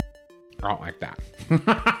I don't like that.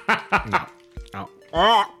 No.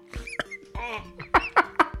 Oh.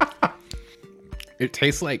 It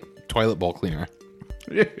tastes like toilet bowl cleaner.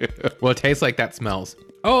 Well, it tastes like that smells.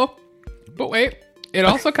 Oh, but wait. It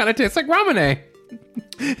also kind of tastes like ramen.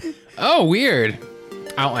 Oh, weird.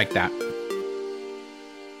 I don't like that.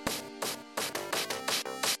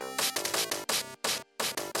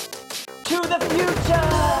 To the future!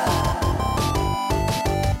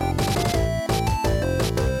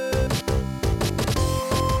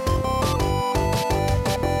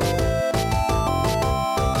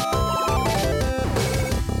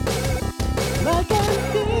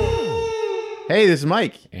 Hey, this is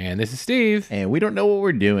Mike, And this is Steve. and we don't know what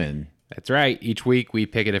we're doing. That's right. Each week we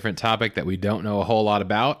pick a different topic that we don't know a whole lot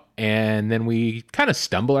about, and then we kind of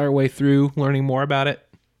stumble our way through learning more about it.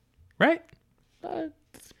 Right?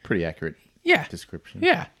 It's a pretty accurate Yeah. description.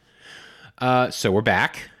 Yeah. So we're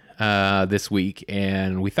back this week,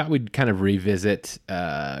 and we thought we'd kind of revisit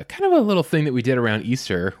kind of a little thing that we did around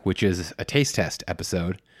Easter, which is a taste test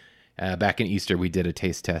episode. Back in Easter, we did a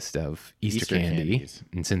taste test of Easter candy. candies.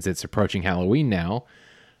 And since it's approaching Halloween now,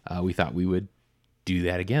 we thought we would do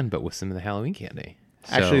that again, but with some of the Halloween candy.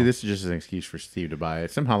 So- Actually, this is just an excuse for Steve to buy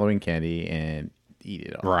some Halloween candy and eat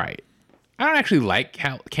it all. Right. I don't actually like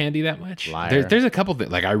candy that much. Liar. There's a couple that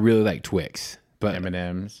like I really like Twix, but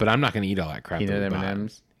M&Ms. but I'm not going to eat all that crap. Peanut that we bought.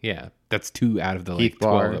 M&Ms. Yeah, that's 2 out of the Heath like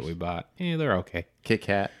 12 that bars. we bought. Yeah, they're okay. Kit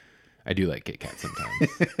Kat. I do like Kit Kat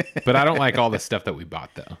sometimes, but I don't like all the stuff that we bought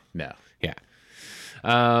though. No. Yeah.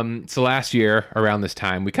 So last year around this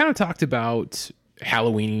time, we kind of talked about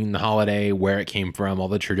Halloween, the holiday, where it came from, all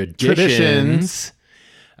the traditions.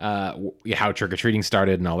 How trick-or-treating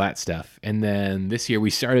started and all that stuff. And then this year we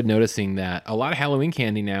started noticing that a lot of Halloween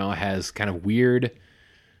candy now has kind of weird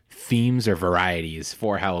themes or varieties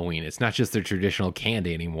for Halloween. It's not just the traditional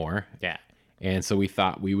candy anymore. Yeah. And so we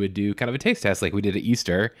thought we would do kind of a taste test like we did at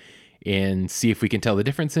Easter and see if we can tell the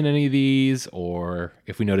difference in any of these or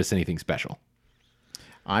if we notice anything special.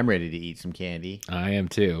 I'm ready to eat some candy. I am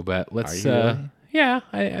too, but let's Are you really? yeah,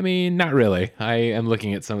 I mean, not really. I am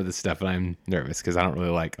looking at some of this stuff and I'm nervous because I don't really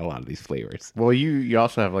like a lot of these flavors. Well, you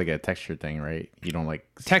also have like a texture thing, right? You don't like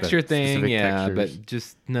Texture thing, specific yeah, textures? but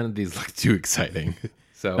just none of these look too exciting.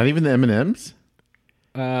 So, Not even the M&Ms?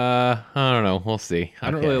 I don't know. We'll see.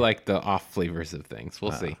 I don't Okay. really like the off flavors of things.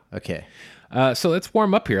 We'll see. Okay. So let's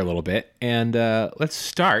warm up here a little bit and let's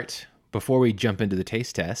start before we jump into the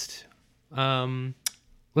taste test.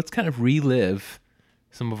 Let's kind of relive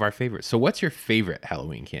some of our favorites. So what's your favorite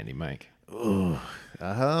Halloween candy, Mike?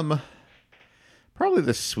 Probably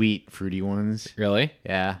the sweet, fruity ones. Really?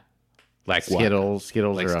 Yeah. Like what? Skittles.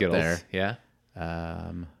 Skittles Like are Skittles? up there.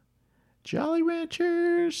 Yeah. Jolly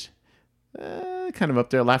Ranchers. Kind of up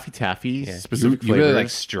there. Laffy Taffies. Yeah. Specific You really flavors. like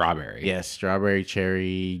strawberry. Yes, strawberry,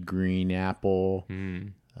 cherry, green apple.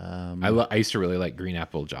 I used to really like green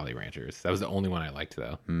apple Jolly Ranchers. That was the only one I liked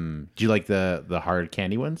though. Do you like the hard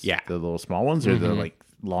candy ones? Yeah. The little small ones or the like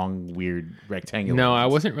long, weird rectangular No, ones? I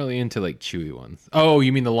wasn't really into like chewy ones. Oh,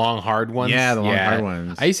 you mean the long hard ones? Yeah, the long, hard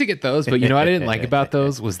ones. I used to get those, but you know what I didn't like about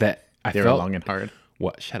those was that I They were felt long and hard.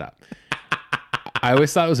 What? Shut up. I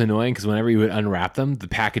always thought it was annoying because whenever you would unwrap them, the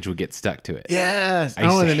package would get stuck to it. Yes. I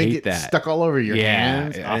used to and then they hate get that. stuck all over your Yeah,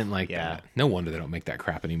 hands. I didn't like yeah. that. No wonder they don't make that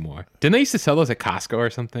crap anymore. Didn't they used to sell those at Costco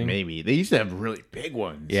or something? Maybe. They used to have really big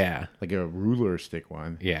ones. Yeah, Like a ruler stick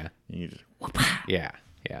one. yeah, And you just, yeah,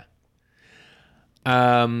 yeah.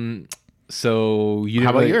 So you didn't how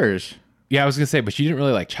about really- yours? Yeah, I was gonna say, but you didn't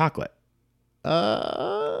really like chocolate.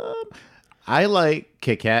 I like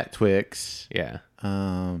Kit Kat, Twix. Yeah,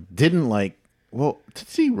 Didn't like,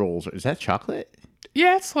 Tootsie Rolls. Is that chocolate?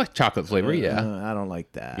 yeah, it's like chocolate flavor. Yeah, I don't like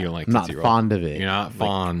that. You don't like I'm not Tootsie Roll? fond of it. you're not Like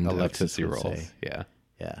fond of Alexis Tootsie would Rolls. say. Yeah,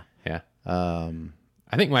 Yeah. yeah. Um,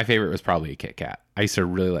 I think my favorite was probably a Kit Kat. I used to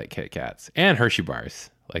really like Kit Kats and Hershey bars,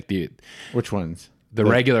 like the which ones?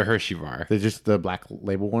 regular Hershey bar. They're just the black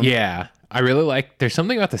label one? Yeah, I really like. There's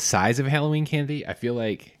something about the size of Halloween candy. I feel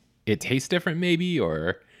like it tastes different, maybe,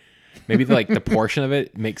 or maybe like the portion of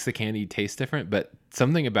it makes the candy taste different. But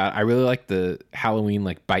something about I really like the Halloween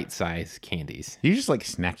like bite-sized candies. You just like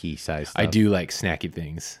snacky size stuff. I do like snacky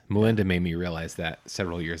things. Melinda made me realize that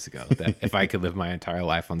several years ago that if I could live my entire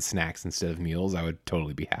life on snacks instead of meals, I would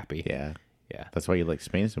totally be happy. Yeah. Yeah. That's why you like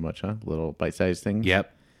Spain so much, huh? Little bite-sized things?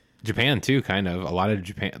 Yep. Japan too, kind of. A lot of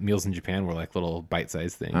Japan meals in Japan were like little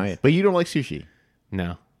bite-sized things. Oh, yeah. But you don't like sushi.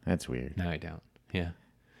 No, That's weird. no, I don't. Yeah.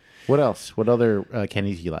 What else? What other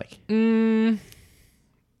candies do you like?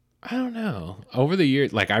 I don't know. Over the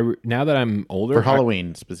years, like now that I'm older, For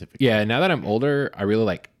Halloween specifically. yeah, now that I'm older, I really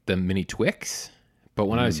like the mini Twix. But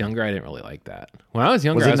when I was younger, I didn't really like that. When I was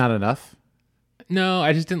younger, Was I it was, not enough? No,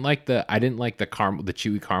 I just didn't like I didn't like the caramel, the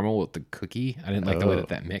chewy caramel with the cookie. I didn't like the way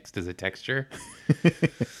that mixed as a texture.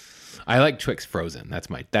 I like Twix frozen. That's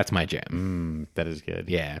my jam. That is good.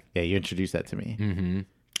 Yeah. Yeah, you introduced that to me.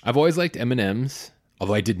 I've always liked M&Ms,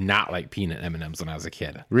 although I did not like peanut M&Ms when I was a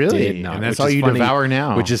kid. Really? Did not, And that's which all is you funny, devour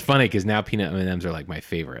now. Which is funny because now peanut M&Ms are like my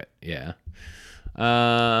favorite. Yeah.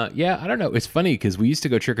 Yeah, I don't know. It's funny because we used to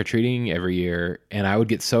go trick-or-treating every year, and I would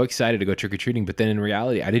get so excited to go trick-or-treating, but then in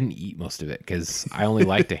reality, I didn't eat most of it because I only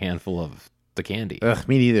liked a handful of the candy. Ugh,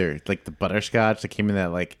 me neither. Like the butterscotch that came in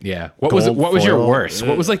that like Yeah. What was your foil. worst?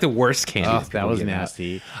 What was like the worst candy? Oh, that that people was give out?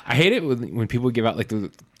 nasty. I hate it when people give out like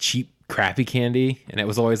the cheap, crappy candy, and it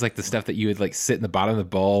was always like the stuff that you would like sit in the bottom of the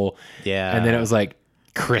bowl. Yeah. And then it was like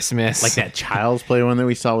Christmas. Like that Child's Play one that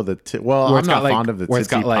we saw with the where I'm it's not got, like, fond of the where it's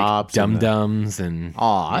Tootsie got like Pops. Dum Dums and Oh,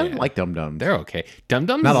 I don't like Dum Dums. they're okay. Dum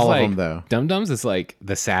Dums, Not is all of like, them, though. Dum Dums is like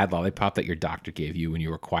the sad lollipop that your doctor gave you when you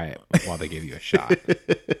were quiet while they gave you a shot.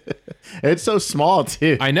 It's so small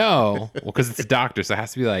too. I know. Well, because it's a doctor, so it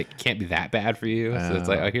has to be like can't be that bad for you. So it's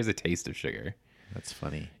like, oh, here's a taste of sugar. That's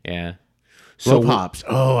funny. Yeah. Blow Pops.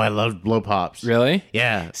 Oh, I loved Blow Pops. Really?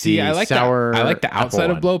 Yeah. See, the I like sour. I like the outside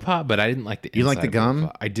apple of Blow Pop, but I didn't like the inside. You like the of Blow gum?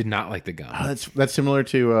 Pop. I did not like the gum. Oh, that's similar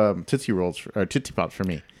to Tootsie Rolls or Tootsie Pops for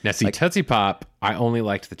me. Now, see, Tootsie Pop, I only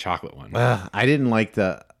liked the chocolate one. I didn't like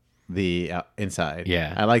the inside.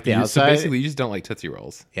 Yeah, I like the So outside. basically, you just don't like Tootsie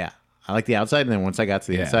Rolls. Yeah, I like the outside, and then once I got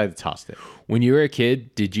to the inside, I tossed it. When you were a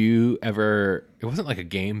kid, did you ever? It wasn't like a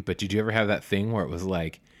game, but did you ever have that thing where it was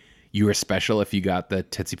like you were special if you got the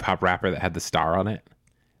Tootsie Pop wrapper that had the star on it?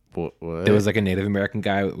 What? There was like a Native American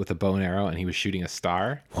guy with a bow and arrow, and he was shooting a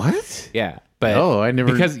star. What? Yeah, but I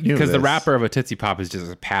never because knew the this. wrapper of a Tootsie Pop is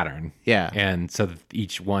just a pattern. Yeah. and so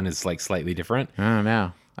each one is like slightly different. I don't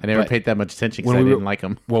know. I never But paid that much attention because when I we didn't were- like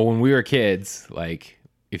them. Well, when we were kids, like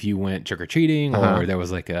if you went trick or treating or there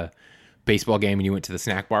was like a baseball game and you went to the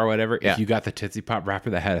snack bar or whatever, Yeah. if you got the Tootsie Pop wrapper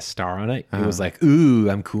that had a star on it, it was like, ooh,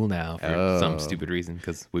 I'm cool now for some stupid reason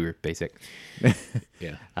because we were basic.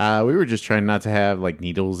 Yeah. We were just trying not to have like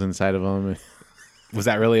needles inside of them. Was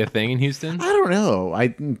that really a thing in Houston? I don't know.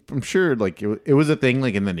 I'm sure like it was a thing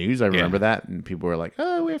like in the news. I remember that, and people were like,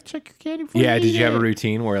 "Oh, we have to check your candy." Before Yeah. you Did eat you have a it."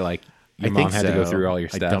 routine where like your I mom think had to go so. through all your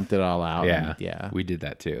I stuff? dumped it all out. Yeah. and yeah. We did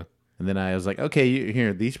that too. And then I was like, "Okay,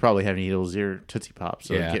 here, these probably have needles. They're Tootsie Pops,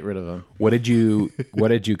 so Yeah. get rid of them." What did you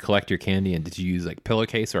collect your candy in? Did you use like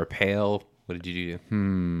pillowcase or a pail? What did you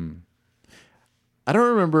do? I don't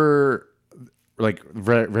remember like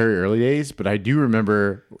very, very early days, but I do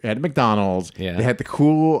remember at McDonald's. Yeah. They had the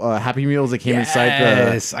cool Happy Meals that came inside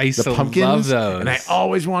Yes, I used the to pumpkins, love those. and I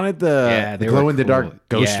always wanted the they glow were in the cool. dark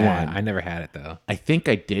ghost Yeah, one. I never had it though. I think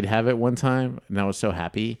I did have it one time, and I was so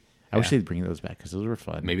happy. I wish they'd bring those back because those were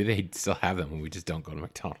fun. Maybe they still have them when we just don't go to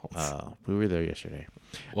McDonald's. We were there yesterday.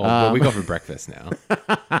 But we go for breakfast now.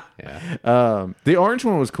 Yeah. The orange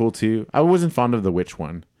one was cool too. I wasn't fond of the witch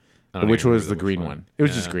one. The don't witch even was remember the the witch green one. one. It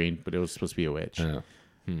was just green, but it was supposed to be a witch. Oh.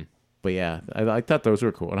 But yeah, I thought those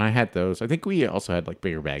were cool, and I had those. I think we also had like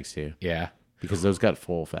bigger bags too Yeah. because those got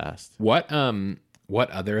full fast. What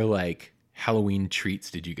other like Halloween treats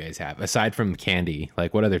did you guys have aside from candy?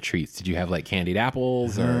 Like what other treats did you have? Like candied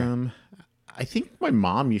apples or I think my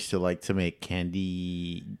mom used to like to make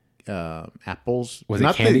candy apples. was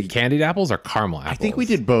Not it the- candied apples or caramel apples? I think we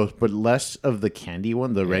did both, but less of the candy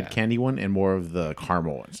one, the Yeah. red candy one, and more of the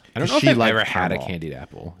caramel ones. I don't know if She I've liked ever had a caramel. candied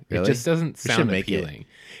apple. Really? It just doesn't We should sound make it. appealing.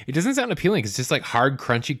 It doesn't sound appealing. It's just like hard,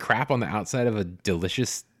 crunchy crap on the outside of a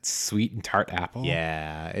delicious, sweet and tart apple.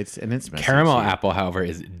 Yeah, it's messy. Caramel too. apple, however,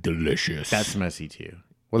 is delicious. That's messy too.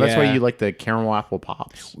 Well, that's why Yeah. you like the caramel apple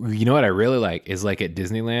pops. You know what I really like is like at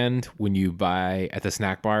Disneyland when you buy at the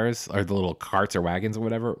snack bars or the little carts or wagons or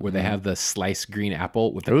whatever, where they have the sliced green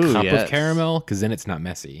apple with a Ooh, cup yes. of caramel, because then it's not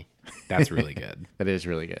messy. That's really good. That is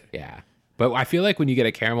really good. Yeah. But I feel like when you get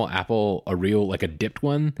a caramel apple, a real like a dipped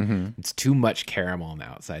one, it's too much caramel on the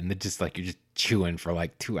outside, and it just like you're just chewing for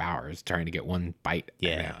like 2 hours trying to get one bite.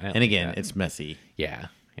 Yeah, I don't and like again, that. it's messy. Yeah.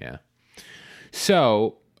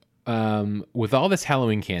 So, with all this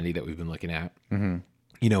Halloween candy that we've been looking at,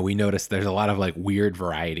 you know, we noticed there's a lot of like weird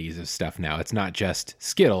varieties of stuff now. It's not just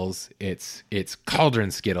Skittles; it's Cauldron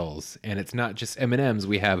Skittles, and it's not just M&Ms.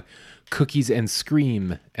 We have Cookies and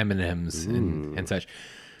Scream M&Ms and such.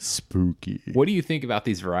 Spooky. What do you think about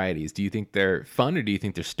these varieties? Do you think they're fun or do you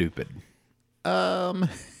think they're stupid? I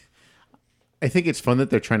think it's fun that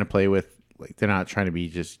they're trying to play with, like, they're not trying to be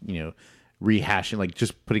just, rehashing, like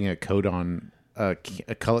just putting a coat on a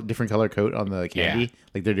different color coat on the candy. Yeah.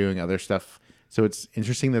 Like they're doing other stuff. So it's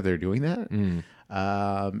interesting that they're doing that.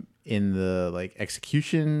 In the like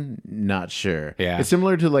execution, not sure. Yeah. It's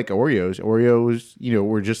similar to like Oreos. Oreos,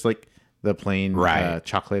 were just like the plain Right.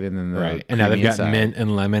 chocolate, and then the Right. And now they've creamy got inside. mint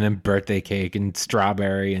and lemon and birthday cake and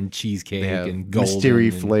strawberry and cheesecake They have and golden. mystery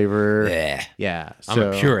and- flavor. Blech. Yeah, I'm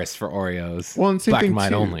a purist for Oreos. Well, and same black thing and white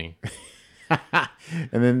too. only.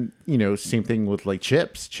 And then same thing with like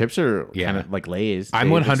chips. Chips are kind of like Lay's. I'm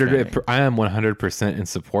They've 100. expanded. I am 100% in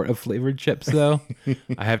support of flavored chips, though.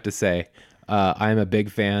 I have to say, I'm a big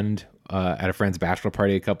fan. At a friend's bachelor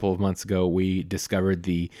party a couple of months ago, we discovered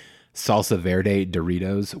the salsa verde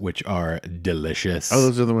Doritos, which are delicious. Oh,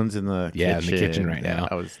 those are the ones in the yeah, in kitchen. the kitchen right Yeah, now.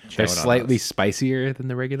 I was They're chowing on slightly those. spicier than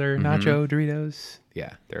the regular nacho Doritos.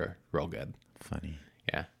 Yeah, they're real good. Funny.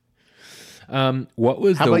 Yeah. What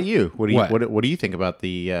was How the, about you? What do you what? what do you think about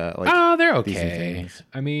the like? Oh, they're these okay. things?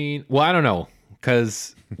 I mean, well, I don't know,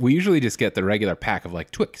 because we usually just get the regular pack of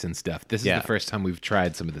like Twix and stuff. This is Yeah. the first time we've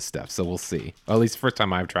tried some of this stuff, so we'll see. Or at least the first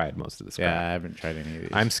time I've tried most of this Yeah, crap. I haven't tried any of these.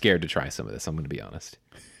 I'm scared to try some of this. I'm going to be honest.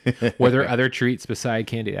 Were there other treats beside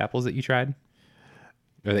candied apples that you tried,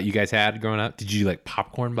 or that you guys had growing up? Did you like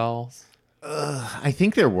popcorn balls? I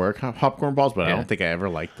think there were popcorn balls, but I Yeah. don't think I ever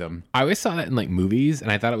liked them. I always saw that in like movies,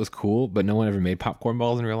 and I thought it was cool, but no one ever made popcorn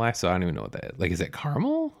balls in real life, so I don't even know what that is. Like, is it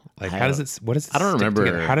caramel? Like, how does it? What does it? I don't stick remember.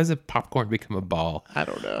 together? How does a popcorn become a ball? I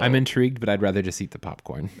don't know. I'm intrigued, but I'd rather just eat the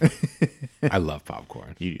popcorn. I love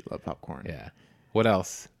popcorn. You love popcorn. Yeah. What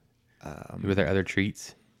else? Were there other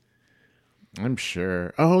treats? I'm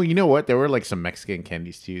sure. Oh, you know what? There were like some Mexican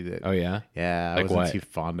candies too. That Oh yeah. yeah, I Like wasn't what? too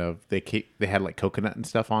fond of. They had like coconut and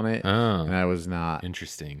stuff on it, Oh. and I was not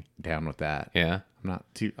Interesting. down with that. Yeah. I'm not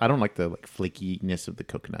too. I don't like the like flakiness of the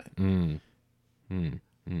coconut. How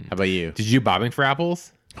about you? Did you do bobbing for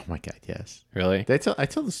apples? Oh my god, yes. Really? Did I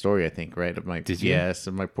tell the story, I think, right? Of my Did you? Yes,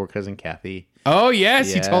 of my poor cousin Kathy. Oh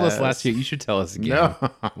yes, you told us Yes. last year. You should tell us again. No,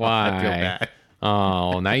 Why? I feel bad.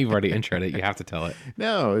 Oh, now you've already introed it. You have to tell it.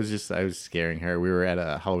 No, it was just I was scaring her. We were at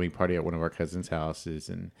a Halloween party at one of our cousins' houses,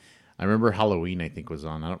 and I remember Halloween I think was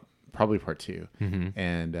on. I don't probably part 2,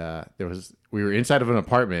 and we were inside of an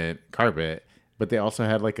apartment carpet, but they also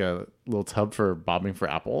had like a little tub for bobbing for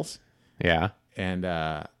apples, Yeah. and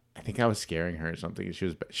I think I was scaring her or something.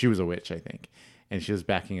 She was a witch, I think, and she was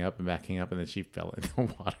backing up, and then she fell in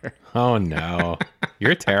the water. Oh no,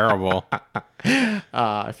 you're terrible.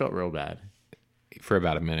 I felt real bad. For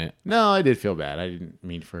about a minute. No, I did feel bad. I didn't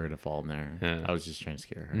mean for her to fall in there. Yeah. I was just trying to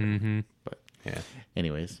scare her. But Yeah.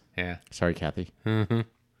 anyways, Yeah. sorry, Kathy. How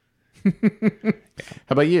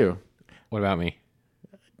about you? What about me?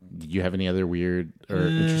 Do you have any other weird or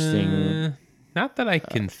interesting? Not that I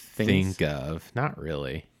can things? think of. Not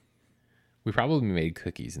really. We probably made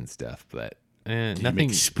cookies and stuff, but nothing.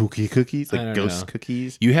 Make spooky cookies, I like don't ghost know.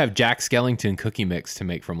 cookies? You have Jack Skellington cookie mix to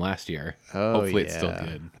make from last year. Oh, Hopefully it's still yeah.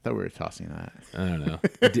 good. I thought we were tossing that. I don't know.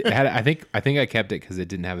 I think I kept it because it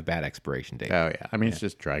didn't have a bad expiration date. Oh yeah, I mean it's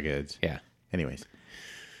just dry goods. Yeah. Anyways,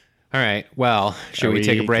 All right. Well, should Are we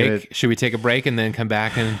take a we break? gonna- Should we take a break and then come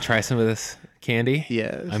back and try some of this candy?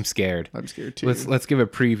 yes, I'm scared. I'm scared too. Let's give a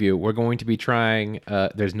preview. We're going to be trying.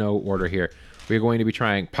 There's no order here. We're going to be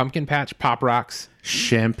trying Pumpkin Patch Pop Rocks.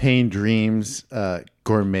 Champagne Dreams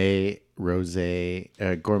gourmet gourmet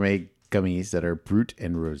gummies that are brute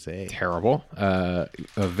and rosé. Terrible. A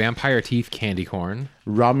Vampire Teeth Candy Corn.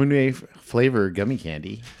 Ramune flavor gummy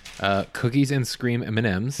candy. Cookies and Scream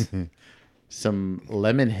M&Ms. Some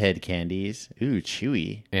lemon head candies. Ooh,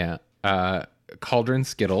 chewy. Yeah. Cauldron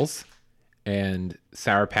Skittles. And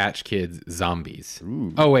Sour Patch Kids Zombies.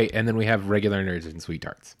 Ooh. Oh wait, and then we have regular Nerds and Sweet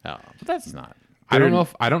Tarts. Oh, but that's not. I don't know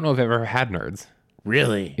if I've ever had Nerds.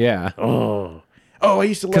 Really. Yeah. Oh, I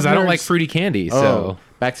used to love Because I don't Nerds. like fruity candy. Oh, So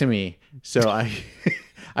back to me. So I,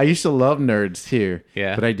 I used to love Nerds too.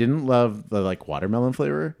 Yeah. But I didn't love the like watermelon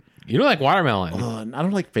flavor. you don't like watermelon. I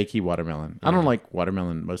don't like fakey watermelon. I don't like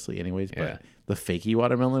watermelon mostly, anyways. But Yeah. the fakey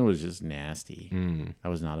watermelon was just nasty. I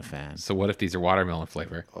was not a fan. So what if these are watermelon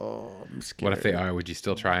flavor? Oh, I'm scared. What if they are? Would you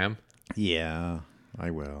still try them? Yeah,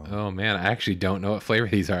 I will. Oh man, I actually don't know what flavor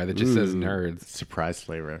these are. That just says Nerds. Surprise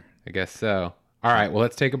flavor. I guess so. All right, well,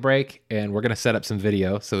 let's take a break, and we're going to set up some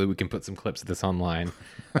video so that we can put some clips of this online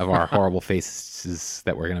of our horrible faces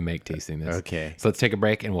that we're going to make tasting this. Okay. So let's take a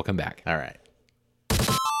break, and we'll come back. All right.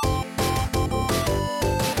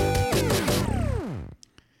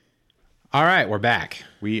 All right, we're back.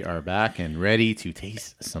 We are back and ready to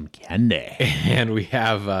taste some candy. And we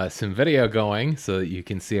have some video going so that you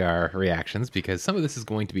can see our reactions because some of this is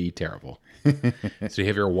going to be terrible. So you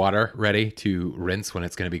have your water ready to rinse when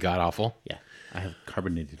it's going to be god-awful. Yeah, I have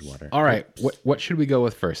carbonated water. All right, what should we go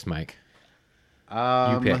with first, Mike?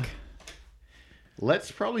 You pick. Let's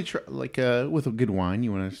probably try with a good wine.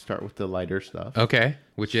 You want to start with the lighter stuff. Okay,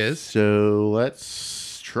 which is? So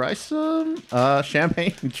let's try some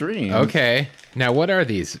Champagne Dreams. Okay. Now, what are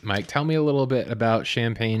these, Mike? Tell me a little bit about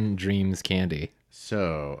Champagne Dreams candy.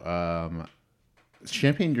 So,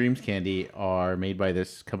 Champagne Dreams candy are made by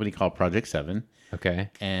this company called Project 7. Okay.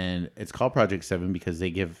 And it's called Project 7 because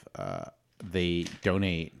they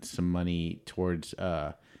donate some money towards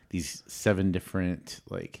these 7 different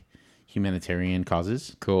like humanitarian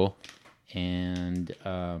causes. Cool. And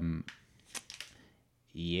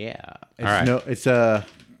yeah, it's right. it's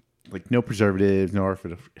like no preservatives, no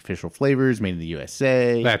artificial flavors, made in the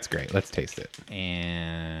USA. That's great. Let's taste it.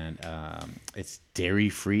 And it's dairy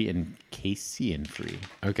free and casein free.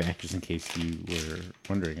 Okay. Just in case you were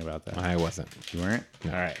wondering about that. I wasn't. You weren't?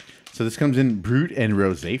 No. All right. So this comes in brut and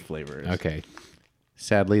rosé flavors. Okay.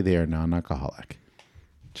 Sadly, they are non-alcoholic.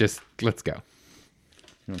 Just let's go.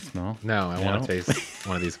 You want to smell? No, I want to taste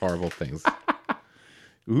one of these horrible things.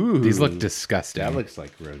 Ooh. These look disgusting. That looks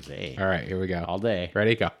like rosé. All right, here we go. All day.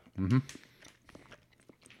 Ready? Go.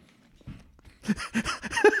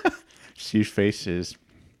 Steve's face is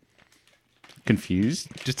confused.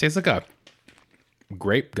 Just tastes like a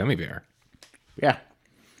grape gummy bear. Yeah.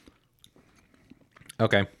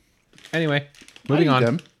 Okay. Anyway, moving on.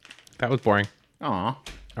 Them. That was boring. Aw. All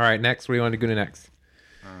right, next. What do you want to go to next?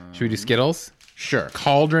 Should we do Skittles? Sure.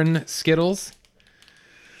 Cauldron Skittles.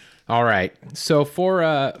 All right. So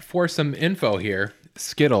for some info here,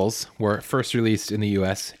 Skittles were first released in the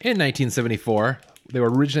U.S. in 1974. They were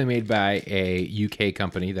originally made by a UK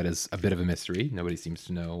company that is a bit of a mystery. Nobody seems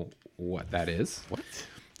to know what that is. What?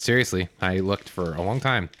 Seriously, I looked for a long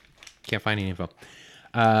time. Can't find any info.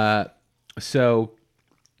 So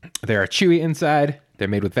they're chewy inside. They're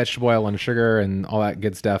made with vegetable oil and sugar and all that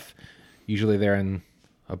good stuff. Usually they're in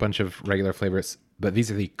a bunch of regular flavors, but these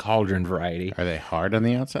are the cauldron variety. Are they hard on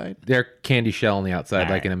the outside? They're candy shell on the outside,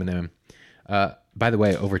 like right. an M&M. By the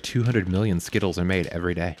way, over 200 million Skittles are made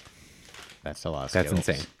every day. That's a lot of That's Skittles.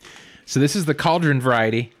 insane. So this is the cauldron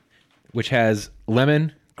variety, which has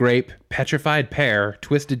lemon, grape, petrified pear,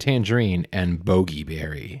 twisted tangerine, and bogey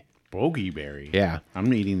berry. Bogey berry. Yeah.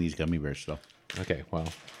 I'm eating these gummy bears still. Okay, well,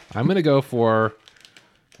 I'm going to go for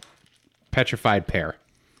petrified pear.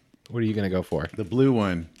 What are you going to go for? The blue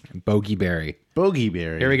one. Bogey berry. Bogey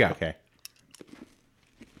berry. Here we go. Okay.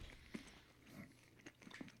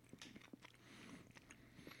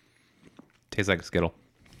 Tastes like a Skittle.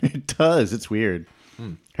 It does. It's weird.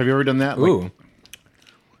 Have you ever done that? Ooh.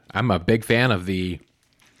 I'm a big fan of the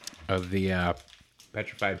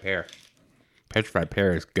petrified pear. Petrified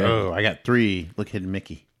pear is good. Oh, I got 3. Look, Hidden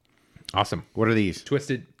Mickey. Awesome. What are these?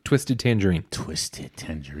 Twisted tangerine. Twisted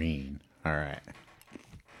tangerine. All right.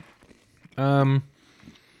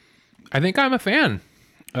 I think I'm a fan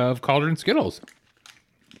of Cauldron Skittles.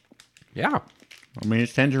 Yeah. I mean,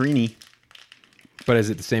 it's tangerine-y. But is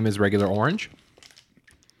it the same as regular orange?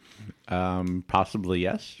 Possibly,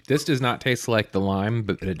 yes. This does not taste like the lime,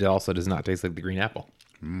 but it also does not taste like the green apple.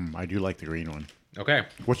 I do like the green one. Okay.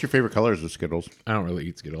 What's your favorite colors of Skittles? I don't really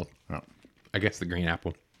eat Skittles. Oh. I guess the green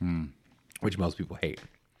apple, which most people hate.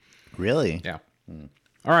 Really? Yeah.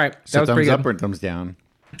 All right. That So was thumbs pretty up good. or thumbs down?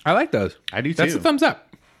 I like those. I do That's too. a thumbs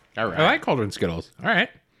up. All right. I like Cauldron Skittles. All right.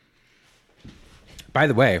 By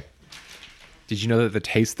the way, did you know that the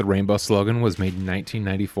Taste the Rainbow slogan was made in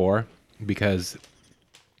 1994 because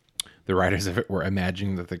the writers of it were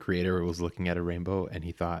imagining that the creator was looking at a rainbow and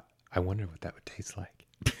he thought, I wonder what that would taste like.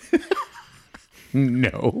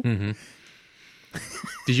 No.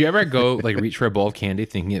 Did you ever go like reach for a bowl of candy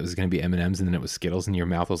thinking it was going to be M&Ms and then it was Skittles and your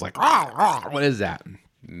mouth was like, what is that?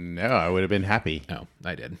 No, I would have been happy. No,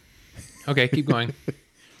 I did. Okay, keep going.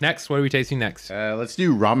 Next, what are we tasting next? Let's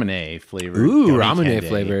do ramune flavored. Ooh, gummy ramune candy.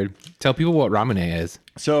 flavored. Tell people what ramune is.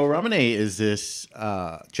 So ramune is this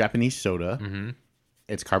Japanese soda.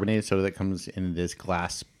 It's carbonated soda that comes in this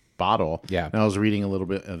glass bottle. Yeah. And I was reading a little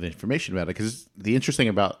bit of information about it because the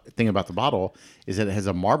interesting thing about the bottle is that it has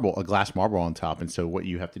a glass marble on top. And so what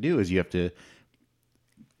you have to do is it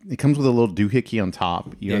comes with a little doohickey on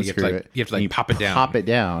top. You unscrew it. You have to and pop it down. Pop it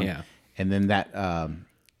down. Yeah. And then that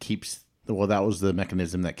keeps. Well, that was the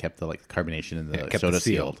mechanism that kept the carbonation in the Kept soda it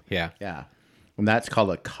sealed. sealed. Yeah. Yeah. And that's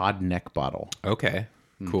called a cod neck bottle. Okay.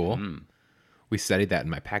 Cool. We studied that in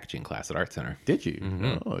my packaging class at Art Center. Did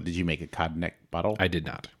you? Oh, did you make a cod neck bottle? I did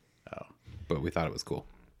not. Oh. But we thought it was cool.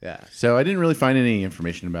 Yeah. So I didn't really find any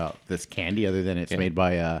information about this candy other than it's made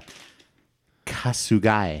by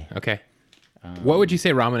Kasugai. Okay. What would you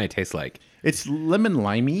say ramune tastes like? It's lemon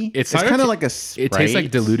limey. It's hard kind to- of like a Sprite. It tastes like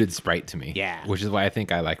diluted Sprite to me. Yeah. Which is why I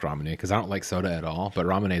think I like ramune because I don't like soda at all, but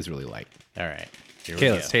ramune is really light. All right. Here we Okay,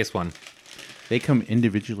 go. let's taste one. They come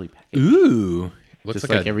individually packaged. Ooh. Looks Just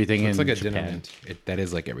like everything looks in like a Japan. dinner mint. That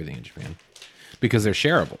is like everything in Japan. because they're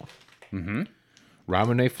shareable. Mm-hmm.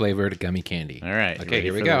 Ramune flavored gummy candy. All right. Okay,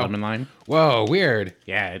 here we for go. the lemon lime. Whoa, weird.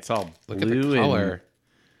 Yeah, it's all Look at blue the color.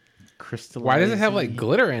 and crystal. Why does it have like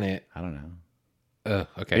glitter in it? I don't know.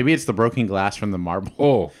 Okay. Maybe it's the broken glass from the marble.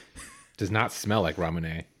 Oh, does not smell like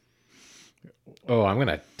Ramune. Oh, I'm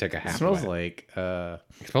gonna take a It half. smells of it. like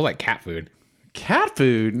It smells like cat food. cat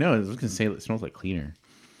food. No, I was gonna say it smells like cleaner.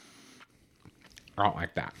 I don't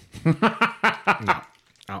like that.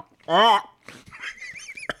 No. Oh.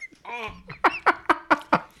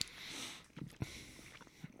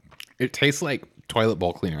 It tastes like toilet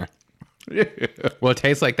bowl cleaner. Well, it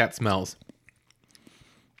tastes like that smells.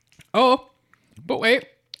 Oh, but wait.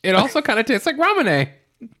 It also kind of tastes like Ramune.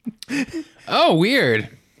 Oh, weird.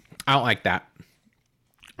 I don't like that.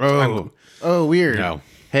 Oh, weird. No.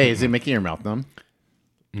 Hey, is it making your mouth numb?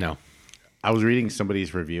 No. I was reading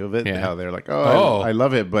somebody's review of it. Yeah. How they're like, Oh. I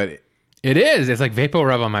love it, but It is. It's like Vapor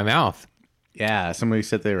Rub on my mouth. yeah, somebody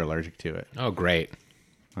said they were allergic to it. Oh, great.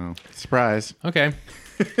 Oh, surprise! Okay.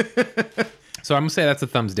 So I'm going to say that's a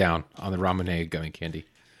thumbs down on the Ramune gummy candy.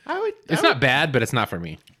 It's not bad, but it's not for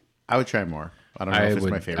me. I would try more. I don't know if it's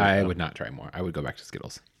my favorite. I though. would not try more. I would go back to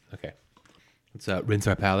Skittles. Okay. Let's rinse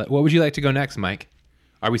our palate. What would you like to go next, Mike?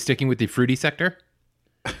 Are we sticking with the fruity sector?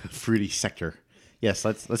 Fruity sector. Yes,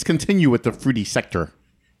 let's continue with the fruity sector.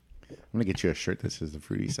 I'm gonna get you a shirt that says the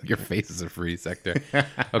fruity sector. Your face is a fruity sector.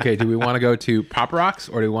 Okay, do we want to go to Pop Rocks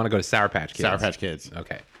or do we want to go to Sour Patch Kids? Sour Patch Kids.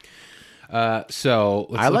 Okay. So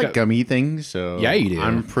let's I look like at, gummy things, so Yeah, you do.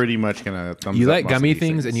 I'm pretty much gonna thumbs you up like most of gummy these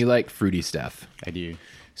things and you like fruity stuff. I do.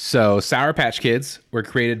 So Sour Patch Kids were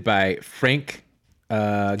created by Frank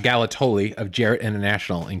Galatoli of Jarrett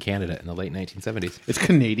International in Canada in the late 1970s. It's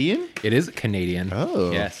Canadian. It is Canadian.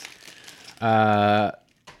 Oh. Yes.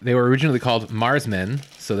 They were originally called Marsmen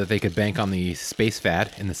so that they could bank on the space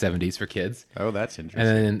fad in the 70s for kids. Oh, that's interesting.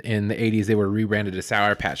 And then in the 80s, they were rebranded as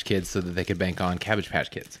Sour Patch Kids so that they could bank on Cabbage Patch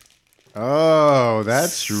Kids. Oh,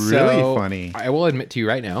 that's really So, funny. I will admit to you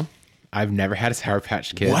right now, I've never had a Sour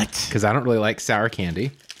Patch Kid. What? Because I don't really like sour candy.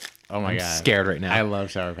 Oh my I'm god, scared right now. I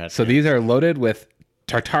love Sour Patch. So these are loaded with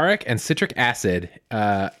tartaric and citric acid,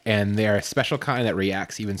 and they are a special kind that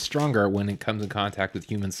reacts even stronger when it comes in contact with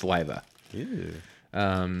human saliva. Ew.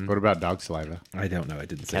 What about dog saliva? I don't know. I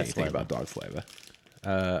didn't say Cat anything saliva. about dog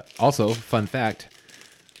saliva. Also, fun fact,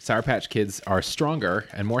 Sour Patch Kids are stronger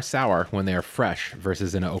and more sour when they are fresh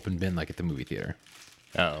versus in an open bin like at the movie theater.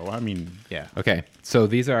 Oh, I mean, yeah. Okay, so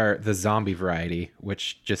these are the zombie variety,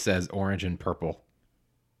 which just says orange and purple.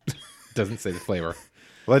 Doesn't say the flavor.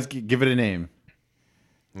 Let's give it a name.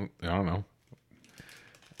 I don't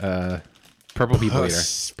know. Purple people eater.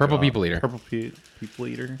 Purple people eater. Purple people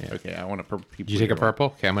eater. Yeah. Okay, I want a purple people. Did you take a eater one. purple?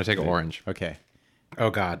 Okay, I'm gonna take an orange. Okay. Oh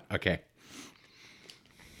God. Okay.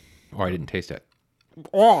 Oh, I didn't taste it.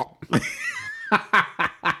 Oh.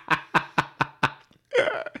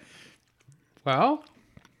 Well.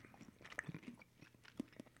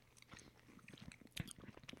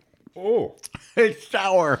 Oh, It's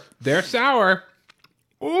sour. they're sour.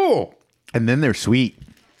 Oh, And then they're sweet.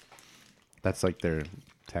 That's like their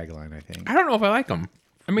tagline, I think. I don't know if I like them.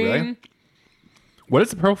 I mean, Really? what is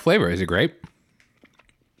the purple flavor? Is it grape?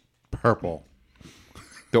 Purple.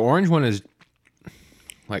 The orange one is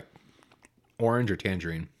like orange or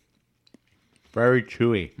tangerine. Very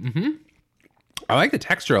chewy. I like the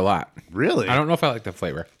texture a lot. Really? I don't know if I like the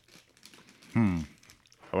flavor. I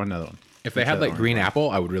want another one. If they Let's had try the like green orange apple,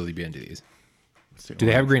 I would really be into these. one. Do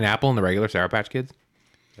they have green apple in the regular Sour Patch Kids?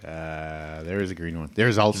 There is a green one.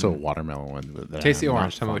 There's also a watermelon one. that Taste the I'm not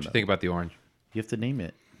orange. Tell me what fond you of. think about the orange. You have to name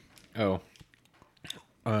it. Oh,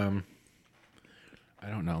 I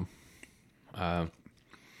don't know.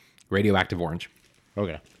 Radioactive orange.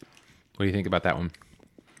 Okay. What do you think about that one?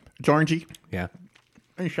 It's orangey. Yeah.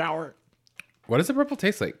 And sour. What does the purple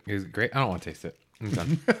taste like? Is it great? I don't want to taste it. I'm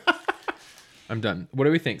done. I'm done. What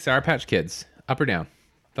do we think? Sour Patch Kids, up or down?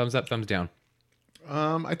 Thumbs up, thumbs down.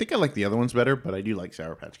 I think I like the other ones better, but I do like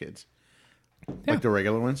Sour Patch Kids. Yeah. Like the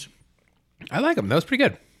regular ones. I like them. That was pretty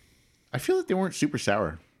good. I feel like they weren't super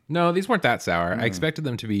sour. No, these weren't that sour. I expected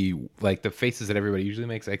them to be like the faces that everybody usually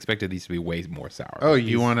makes. I expected these to be way more sour. Oh, These-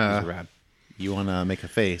 you these wanna- are rad. You want to make a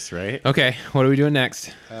face, right? Okay, what are we doing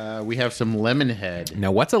next? We have some lemon head.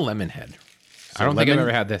 Now, what's a lemon head? I don't think I've lemon-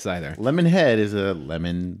 ever had this either. Lemon head is a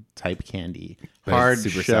lemon type candy. But Hard it's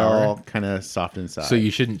super shell, sour? kind of soft inside. So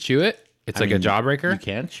you shouldn't chew it? It's like a jawbreaker? You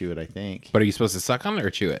can chew it, I think. But are you supposed to suck on it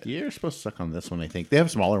or chew it? You're supposed to suck on this one, I think. They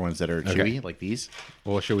have smaller ones that are chewy, like these.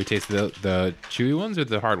 Well, should we taste the chewy ones or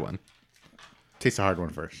the hard one? Taste the hard one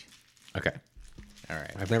first. Okay. All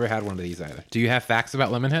right. I've never had one of these either. Do you have facts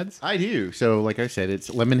about lemon heads? I do. So, like I said, it's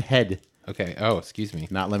lemon head. Okay. Oh, excuse me.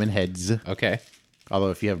 not lemon heads. Okay. Although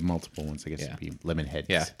if you have multiple ones, I guess Yeah. it'd be lemon heads.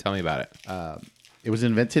 Yeah. Tell me about it. It was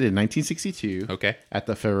invented in 1962. Okay. At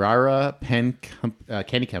the Ferrara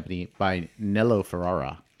Candy Company by Nello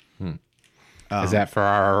Ferrara. Is that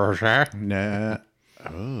Ferrara? Nah.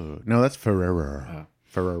 Oh no, that's Ferrara.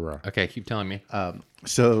 Ferrara. Okay. Keep telling me.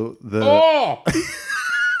 So the Oh!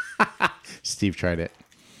 Steve tried it.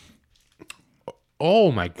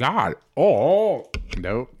 Oh my God. Oh.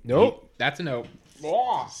 Nope. Nope. That's a no.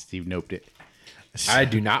 Oh. Steve noped it. I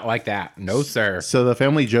do not like that. No, sir. So the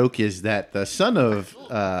family joke is that the son of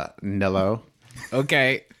Nello,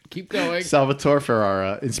 Okay. Keep going. Salvatore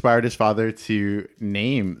Ferrara, inspired his father to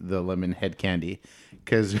name the lemon head candy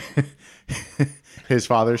because his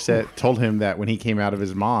father told him that when he came out of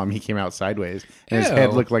his mom, he came out sideways and his head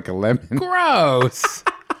Ew. looked like a lemon. Gross.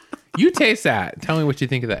 You taste that. Tell me what you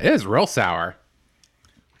think of that. It is real sour.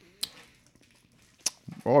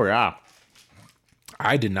 Oh yeah,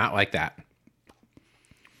 I did not like that.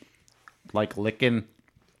 like licking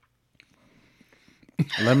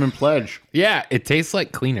lemon pledge. Yeah, it tastes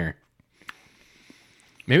like cleaner.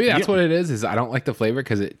 Maybe that's what it is I don't like the flavor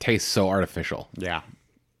because it tastes so artificial. Yeah,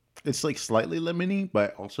 it's like slightly lemony,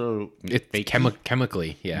 but also It's fakey.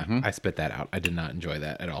 chemically. Yeah, I spit that out. I did not enjoy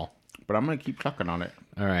that at all. But I'm gonna keep chucking on it.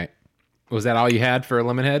 All right. Was that all you had for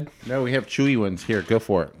Lemonhead? No, we have chewy ones here. Go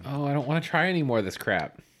for it. Oh, I don't want to try any more of this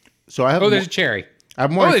crap. So I have. Oh, there's a cherry. I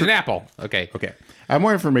have more. Oh, there's an apple. Okay. Okay, I have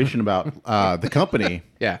more information about the company.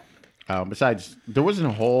 Yeah. Besides, there wasn't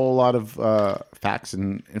a whole lot of facts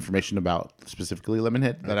and information about specifically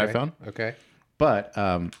Lemonhead that I found. Okay. But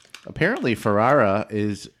apparently, Ferrara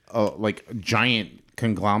is like a giant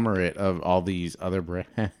conglomerate of all these other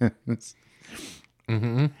brands.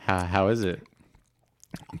 Mm-hmm. How is it?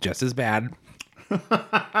 Just as bad.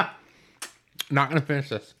 Not gonna finish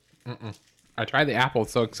this. I tried the apple.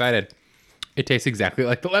 So excited. It tastes exactly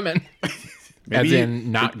like the lemon. As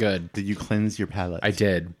in, not good. Did you cleanse your palate? I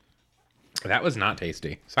did. That was not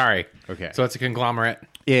tasty. Sorry. Okay. So it's a conglomerate.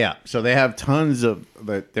 Yeah. So they have tons of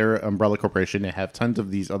their umbrella corporation. They have tons of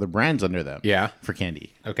these other brands under them. Yeah. For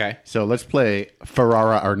candy. Okay. So let's play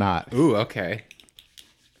Ferrara or not. Ooh, okay.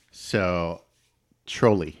 So,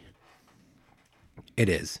 Trolley. It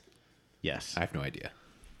is. Yes. I have no idea.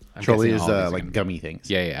 I'm Trolley guessing is all these are like gonna gummy things.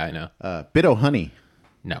 be- Yeah, I know. Bit-O Honey.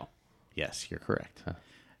 No. Yes, you're correct.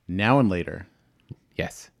 Now and Later.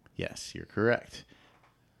 Yes. Yes, you're correct.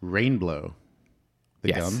 Rainblow. The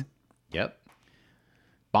Yes. gum. Yep.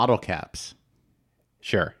 Bottle Caps.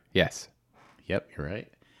 Sure. Yes. Yep, you're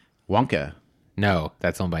right. Wonka. No,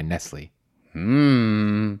 that's owned by Nestle.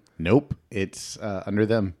 Nope. It's under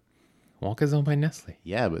them. Wonka's owned by Nestle.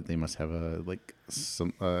 Yeah, but they must have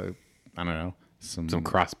some I don't know, some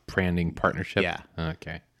Cross branding partnership. Yeah.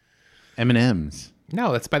 Okay. M&Ms.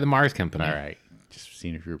 No, that's by the Mars Company. All right. Just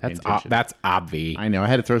seeing if you were paying That's attention. that's obvi. I know. I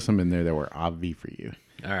had to throw some in there that were obvi for you.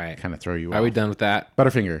 All right. Kind of throw you Are off. we done with that?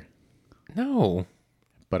 Butterfinger. No.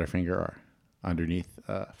 Butterfinger are underneath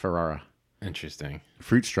Ferrara. Interesting.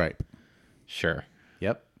 Fruit Stripe. Sure.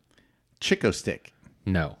 Yep. Chico Stick.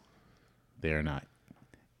 No. They are not.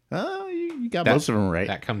 Oh, you got That- most of them right.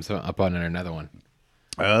 That comes up on another one.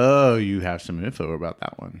 Oh, you have some info about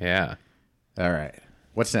that one. Yeah. All right.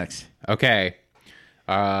 What's next? Okay.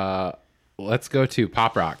 Let's go to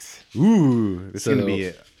Pop Rocks. Ooh, this is So- going to be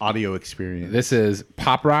an audio experience. This is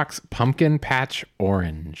Pop Rocks Pumpkin Patch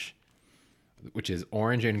Orange, which is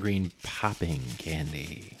orange and green popping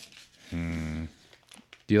candy. Do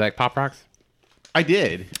you like Pop Rocks? I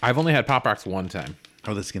did. I've only had Pop Rocks one time.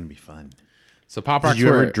 Oh, this is going to be fun. So Pop Rocks Did you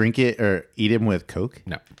were... ever drink it or eat them with Coke?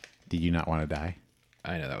 No. Did you not want to die?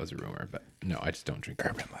 I know that was a rumor, but no, I just don't drink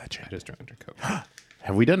Urban Legend. I just don't drink Coke.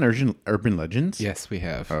 Have we done Urban Legends? Yes, we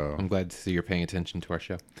have. Oh. I'm glad to see you're paying attention to our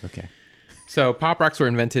show. Okay. So Pop Rocks were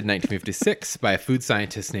invented in 1956 by a food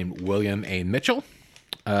scientist named William A. Mitchell.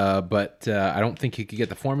 But I don't think he could get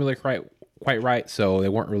the formula quite right, so they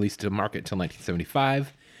weren't released to the market until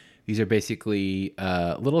 1975. These are basically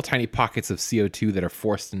little tiny pockets of CO2 that are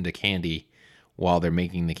forced into candy while they're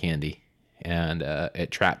making the candy. And it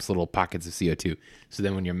traps little pockets of CO2. So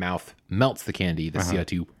then when your mouth melts the candy, the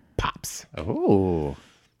CO2 pops. Oh.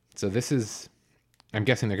 So this is, I'm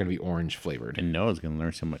guessing they're going to be orange flavored. And Noah's going to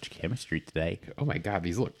learn so much chemistry today. Oh my God,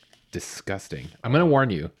 these look disgusting. I'm going to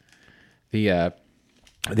warn you. The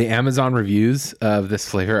Amazon reviews of this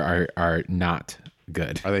flavor are not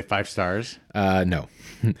good. Are they 5 stars? No.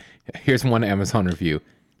 Here's one Amazon review.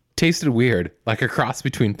 Tasted weird, like a cross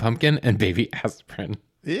between pumpkin and baby aspirin.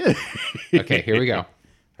 Yeah. Okay, here we go.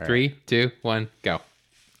 3, 2, 1, go.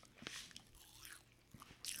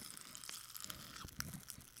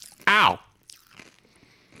 Ow.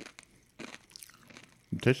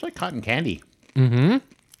 tastes like cotton candy. Mm-hmm.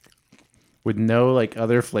 With no like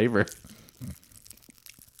other flavor.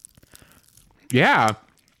 Yeah.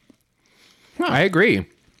 I agree.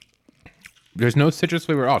 There's no citrus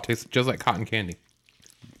flavor at all. It tastes just like cotton candy.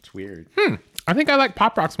 It's weird. I think I like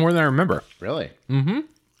Pop Rocks more than I remember. Really?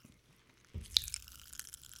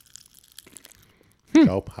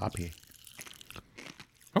 Go Poppy.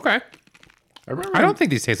 Okay. I don't think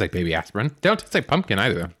these taste like baby aspirin. They don't taste like pumpkin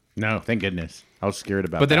either. No, thank goodness. I was scared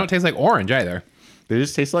about But they that. don't taste like orange either. They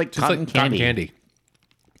just taste like Just cotton like candy. cotton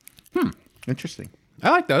candy. Interesting. I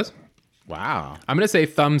like those. Wow. I'm going to say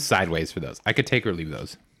thumbs sideways for those. I could take or leave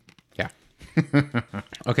those. Yeah.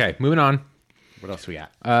 Okay, moving on. What else we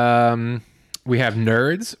got? We have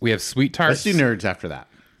Nerds. We have Sweet Tarts. Let's do nerds after that.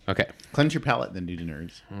 Okay. Cleanse your palate, then do the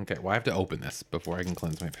nerds. Okay, well, I have to open this before I can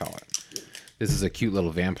cleanse my palate. This is a cute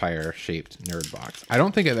little vampire-shaped nerd box. I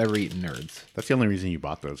don't think I've ever eaten Nerds. That's the only reason you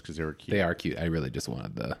bought those, because they were cute. They are cute. I really just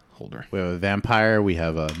wanted the holder. We have a vampire, we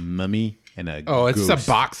have a mummy, and a Oh, it's ghost.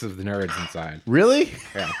 a box of the Nerds inside. Really?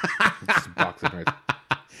 Yeah. It's just a box of Nerds.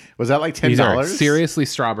 Was that like $10? These are seriously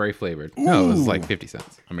strawberry flavored. No, it was like 50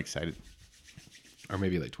 cents. I'm excited. Or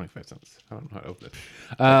maybe like 25 cents. I don't know how to open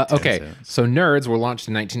it. Okay, cents. so Nerds were launched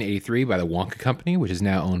in 1983 by the Wonka Company, which is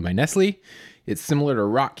now owned by Nestle. It's similar to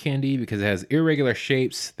rock candy because it has irregular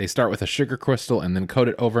shapes. They start with a sugar crystal and then coat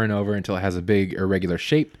it over and over until it has a big irregular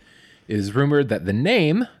shape. It is rumored that the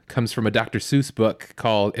name comes from a Dr. Seuss book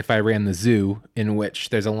called If I Ran the Zoo, in which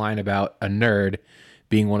there's a line about a nerd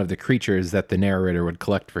being one of the creatures that the narrator would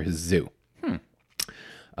collect for his zoo.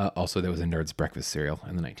 Also, there was a Nerds breakfast cereal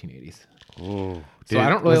in the 1980s. Oh, So I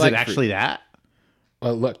don't really was like it actually that?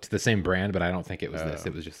 Well, it looked the same brand, but I don't think it was this.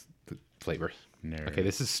 It was just the flavors. Nerd. Okay,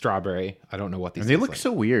 this is strawberry. I don't know what these And they taste look like.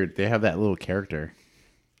 so weird. They have that little character.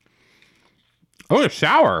 Oh, they're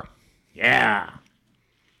sour. Yeah.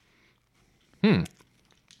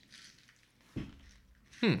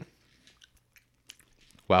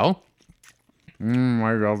 Well, I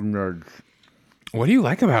love nerds. what do you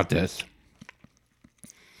like about this?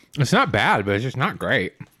 It's not bad, but it's just not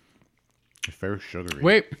great. It's very sugary.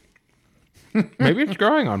 Wait. Maybe it's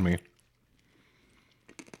growing on me.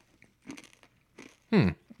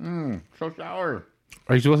 So sour.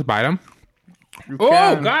 Are you supposed to bite them? You Oh,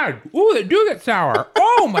 can. God. Ooh, they do get sour.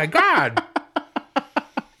 Oh, my God.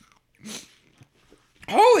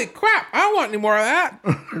 Holy crap. I don't want any more of that.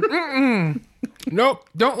 Mm-mm. Nope.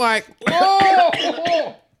 Don't like.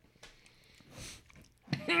 Oh!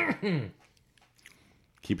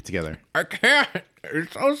 Keep it together. I can't.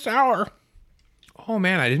 It's so sour. Oh,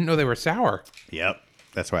 man. I didn't know they were sour. Yep.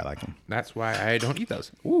 That's why I like them. That's why I don't eat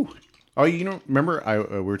those. Ooh. Oh, you know, remember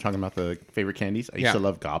we were talking about the favorite candies? I used Yeah. to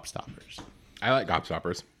love Gobstoppers. I like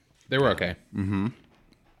Gobstoppers. They were okay. Mm-hmm.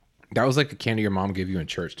 That was like the candy your mom gave you in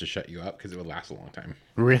church to shut you up because it would last a long time.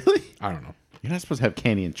 Really? I don't know. You're not supposed to have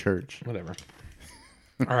candy in church. Whatever.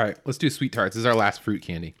 All right, let's do Sweet Tarts. This is our last fruit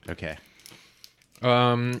candy. Okay.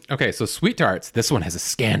 Okay, so Sweet Tarts. This one has a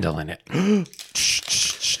scandal in it.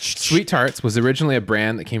 Sweet Tarts was originally a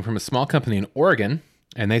brand that came from a small company in Oregon,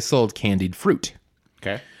 and they sold candied fruit.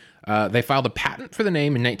 Okay. They filed a patent for the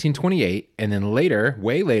name in 1928, and then later,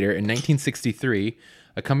 way later, in 1963,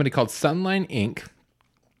 a company called Sunline Inc.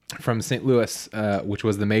 from St. Louis, which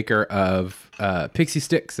was the maker of Pixie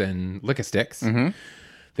Sticks and Lick-a-Sticks.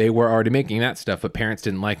 They were already making that stuff, but parents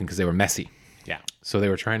didn't like them because they were messy. Yeah. So they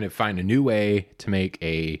were trying to find a new way to make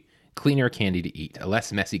a cleaner candy to eat, a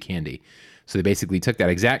less messy candy. So they basically took that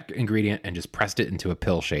exact ingredient and just pressed it into a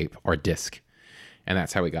pill shape or disc. And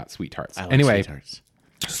that's how we got Sweet Tarts. I like Anyway, Sweet Tarts.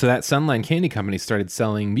 so that Sunline Candy Company started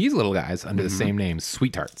selling these little guys under the same name,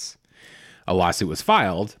 Sweet Tarts. A lawsuit was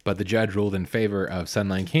filed, but the judge ruled in favor of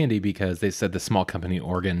Sunline Candy because they said the small company in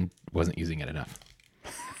Oregon wasn't using it enough.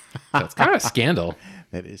 So it's kind of a scandal.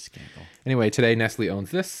 That is scandal. Anyway, today Nestle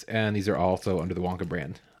owns this, and these are also under the Wonka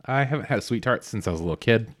brand. I haven't had a Sweet Tart since I was a little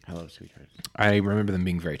kid. I love Sweet Tarts. I remember them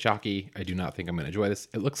being very chalky. I do not think I'm going to enjoy this.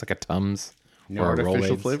 It looks like a Tums No or a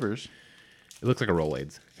artificial Rolaids. flavors. It looks like a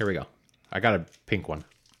Rolaids. Here we go. I got a pink one.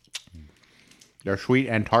 They're sweet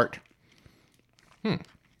and tart.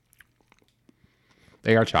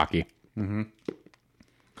 They are chalky. Kind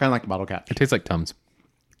of like bottle caps. It tastes like Tums.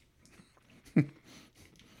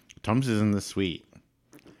 Tums isn't this sweet.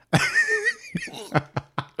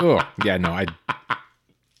 Oh, yeah, no, I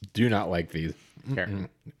do not like these. Here.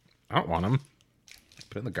 I don't want them.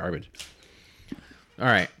 Put it in the garbage. All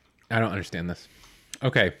right. I don't understand this.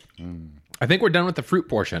 Okay. I think we're done with the fruit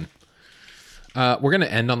portion. We're going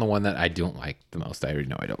to end on the one that I don't like the most. I already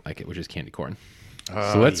know I don't like it, which is candy corn.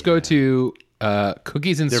 So let's go to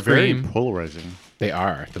cookies and They're very scream. polarizing. They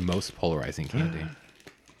are the most polarizing candy.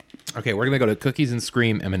 Okay, we're gonna go to Cookies and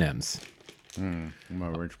Scream M&Ms. I'm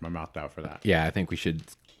gonna rinse my mouth out for that. Yeah, I think we should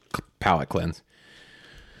palate cleanse.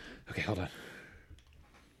 Okay, hold on.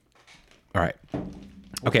 All right.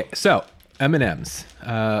 Okay, so M&Ms.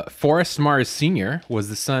 Forrest Mars Sr. was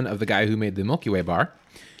the son of the guy who made the Milky Way bar,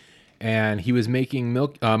 and he was making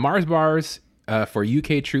Mars bars for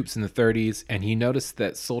UK troops in the 30s, and he noticed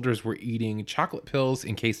that soldiers were eating chocolate pills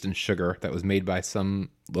encased in sugar that was made by some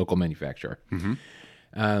local manufacturer.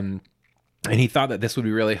 And he thought that this would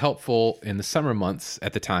be really helpful in the summer months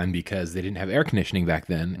at the time because they didn't have air conditioning back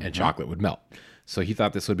then and chocolate would melt. So he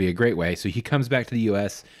thought this would be a great way. So he comes back to the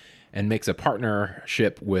U.S. and makes a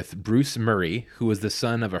partnership with Bruce Murray, who was the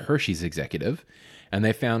son of a Hershey's executive. And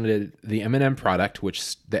they founded the M&M product,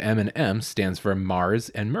 which the M&M stands for Mars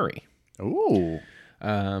and Murray. Ooh.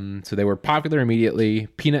 So they were popular immediately.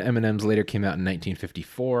 Peanut M&Ms later came out in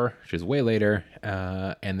 1954, which is way later,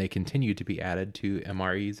 and they continued to be added to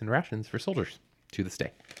MREs and rations for soldiers to this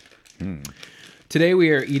day. Today we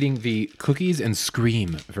are eating the Cookies and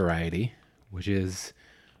Scream variety, which is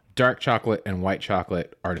dark chocolate and white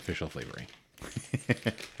chocolate artificial flavoring.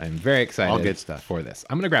 I'm very excited All good stuff. for this.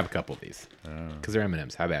 I'm going to grab a couple of these because they're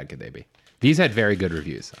M&Ms. How bad could they be? These had very good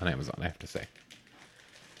reviews on Amazon, I have to say.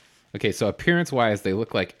 Okay, so appearance-wise, they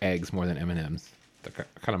look like eggs more than M&Ms. They're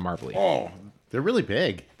kind of marbly. Oh, they're really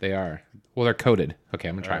big. They are. Well, they're coated. Okay,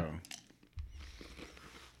 I'm going to try them.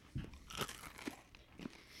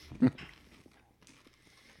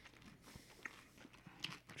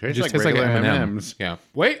 Tastes Just tastes like regular M&M. M&Ms. Yeah.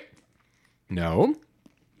 Wait. No.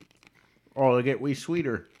 Oh, they get way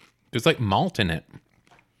sweeter. There's like malt in it.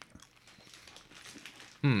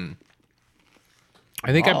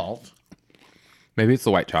 I think Malt? maybe it's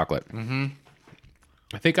the white chocolate.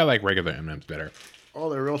 I think I like regular M&Ms better. Oh,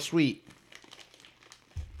 they're real sweet.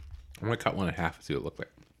 I'm going to cut one in half and see what it looks like.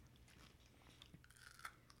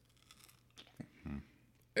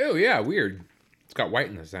 Oh, yeah, weird. It's got white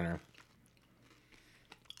in the center.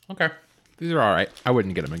 Okay. These are all right. I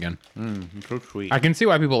wouldn't get them again. So sweet. I can see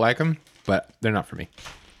why people like them, but they're not for me.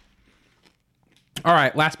 All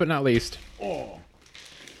right, last but not least. The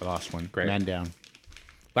last one. Great. Man down.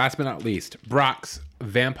 Last but not least, Brock's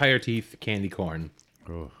Vampire Teeth Candy Corn.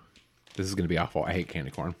 Oh. This is going to be awful. I hate candy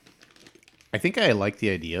corn. I think I like the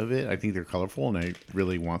idea of it. I think they're colorful, and I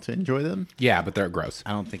really want to enjoy them. Yeah, but they're gross.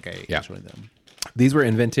 I don't think I enjoy them. These were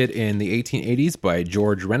invented in the 1880s by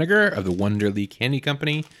George Reniger of the Wonderly Candy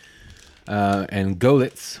Company and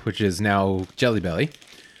Golitz, which is now Jelly Belly.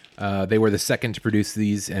 They were the second to produce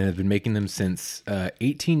these and have been making them since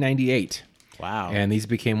 1898. Wow. And these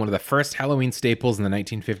became one of the first Halloween staples in the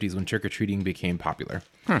 1950s when trick-or-treating became popular.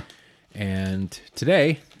 And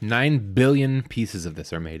today, 9 billion pieces of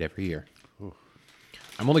this are made every year. Ooh.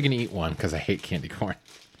 I'm only going to eat one because I hate candy corn.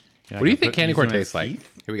 Yeah, What do you think candy corn tastes like?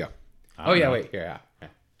 Here we go. Oh, yeah, know. wait. Here,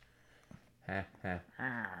 yeah.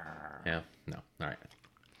 Yeah, no. All right.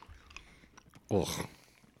 Ugh.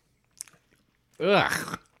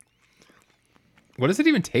 Ugh. What does it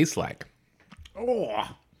even taste like? Oh.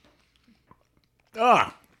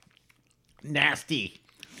 Ugh. Nasty.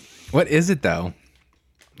 What is it, though?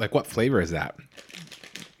 Like, what flavor is that?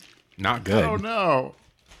 Not good. Oh, no.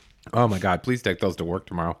 Oh, my God. Please take those to work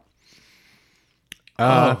tomorrow.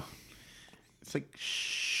 It's like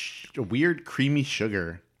a weird creamy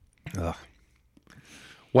sugar. Ugh.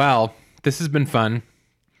 Well, this has been fun.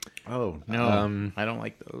 Oh, no. I don't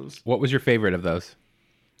like those. What was your favorite of those?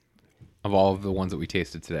 Of all of the ones that we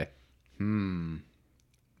tasted today?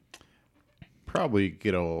 Probably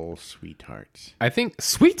good old Sweethearts. I think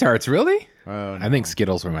Sweet Tarts, really? Oh, no. I think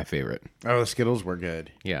Skittles were my favorite. Oh, the Skittles were good.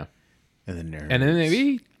 Yeah. And the Nerds. And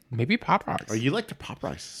then maybe Pop Rocks. Oh, you like the Pop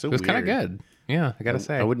Rocks. So It was kind of good. Yeah, I got to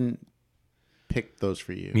say. I wouldn't pick those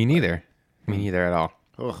for you. Me neither. Me neither at all.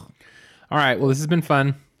 Ugh. All right. Well, this has been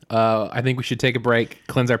fun. I think we should take a break,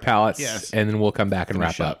 cleanse our palates, Yes. and then we'll come back and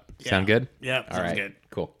Finish wrap up. up. Yeah. Sound good? Yeah, All sounds right. good.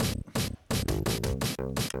 Cool.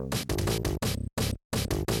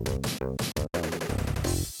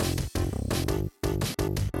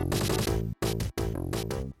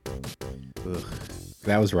 Ugh.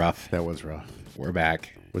 That was rough. That was rough. We're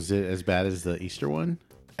back. Was it as bad as the Easter one?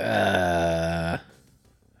 I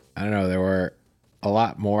don't know. There were a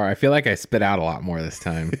lot more. I feel like I spit out a lot more this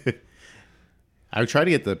time. I tried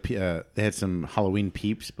to get they had some Halloween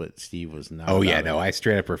peeps, but Steve was not. Oh, yeah. about No, it. I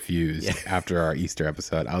straight up refused after our Easter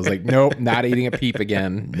episode. I was like, nope, not eating a peep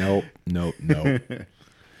again. Nope, nope, nope.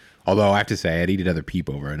 Although I have to say, I'd eat another peep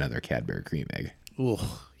over another Cadbury cream egg. Ugh,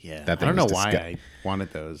 yeah. That I don't thing know was why disgu- I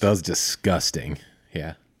wanted those. That was disgusting.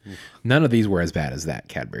 Yeah. None of these were as bad as that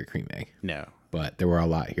Cadbury cream egg, No. but there were a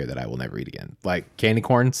lot here that I will never eat again. Like candy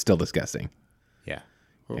corn, still disgusting. Yeah.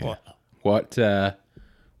 What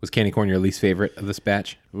was candy corn your least favorite of this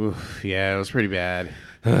batch? Oof, yeah, it was pretty bad.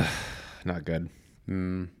 Not good. Yeah.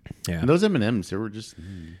 And those M&Ms, they were too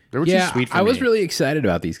sweet for me. I was really excited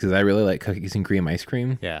about these because I really like cookies and cream ice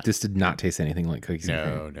cream. Yeah. This did not taste anything like cookies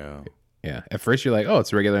and cream. No. Yeah. At first you're like, oh,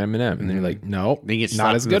 it's a regular M&M. And then you're like, no, Then you get not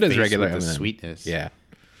slapped as in the good as face regular with M&M. the sweetness. Yeah.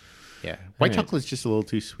 Yeah. White chocolate's just a little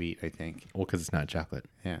too sweet, I think. Well, because it's not chocolate.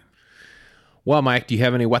 Yeah. Well, Mike, do you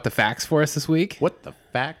have any what the facts for us this week? What the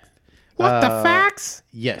fact? What the facts?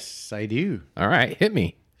 Yes, I do. All right. Hit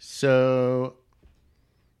me. So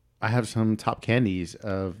I have some top candies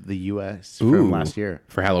of the U.S. from last year.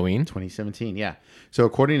 For Halloween? 2017, yeah. So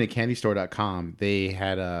according to candystore.com, they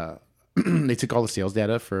had they took all the sales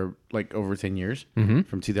data for like over 10 years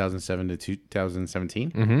from 2007 to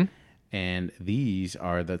 2017. And these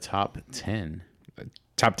are the top 10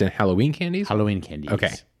 Top 10 Halloween candies? Halloween candies.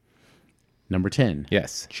 Okay. Number 10.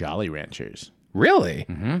 Yes. Jolly Ranchers. Really?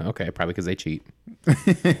 Okay. Probably because they cheat.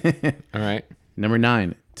 All right. Number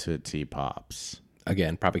 9. Tootsie Pops.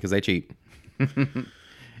 Again, probably because they cheat.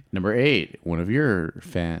 Number 8. One of your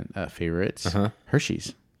favorites.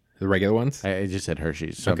 Hershey's. The regular ones? I just said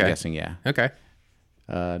Hershey's, so Okay. I'm guessing, yeah. Okay.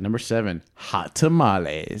 Number 7. Hot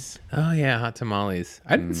Tamales. Oh, yeah. Hot tamales.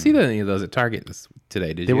 I didn't see any of those at Target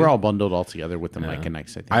today, did They you? were all bundled all together with the Mike and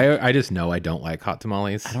Ike's, I think. I just know I don't like hot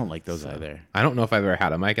tamales. I don't like those either. I don't know if I've ever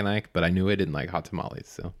had a Mike and Ike, but I knew I didn't like hot tamales.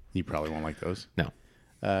 So, You probably won't like those. no.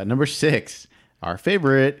 Number 6. Our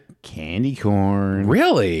favorite, candy corn.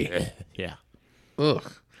 Really? Yeah.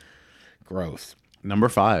 Ugh. Gross. Number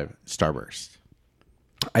 5, Starburst.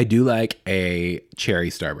 I do like a cherry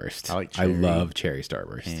Starburst. I like cherry. I love cherry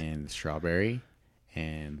Starburst. And strawberry.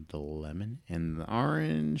 And the lemon. And the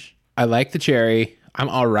orange. I like the cherry. I'm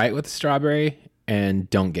all right with the strawberry. And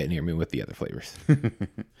don't get near me with the other flavors.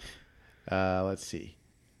 Let's see.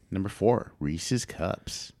 Number 4, Reese's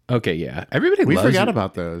Cups. Okay, yeah. Everybody We loves forgot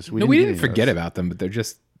about those. We get didn't any of forget those. about them, but they're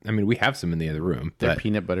just, I mean, we have some in the other room. They're But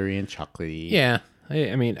peanut buttery and chocolatey. yeah,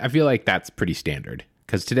 I mean, I feel like that's pretty standard.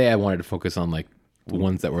 Because today I wanted to focus on like the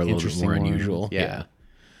ones that were a little bit Interesting more ones. unusual. Yeah.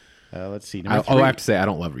 Let's see. I, Number oh, 3, I have to say, I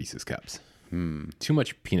don't love Reese's Cups. Too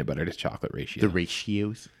much peanut butter to chocolate ratio. the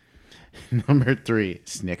ratios. Number 3,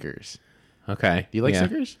 Snickers. Okay. Do you like yeah.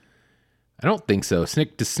 Snickers? I don't think so.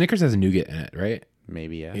 Snickers has nougat in it, right?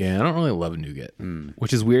 Maybe, yeah. Yeah, I don't really love nougat,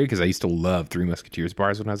 which is weird because I used to love Three Musketeers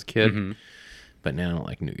bars when I was a kid, but now I don't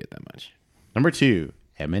like nougat that much. Number 2,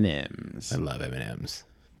 M&M's. I love M&Ms.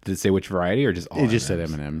 Did it say which variety or just all? It just said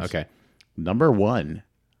M&Ms? M&Ms. Okay. Number 1,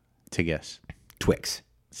 to guess, Twix.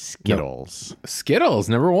 Skittles. Skittles,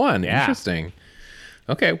 number 1. Yeah. Interesting.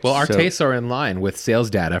 Okay, well, our So- tastes are in line with sales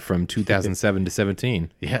data from 2007 to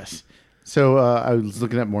 17. Yes. So I was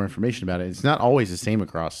looking up more information about it. It's not always the same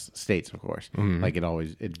across states, of course. Like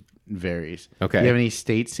it varies. Okay. Do you have any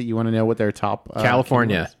states that you want to know what their top?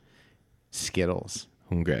 California. candy was? Skittles.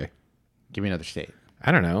 Okay. Give me another state.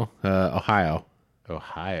 I don't know. Ohio.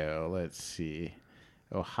 Ohio. Let's see.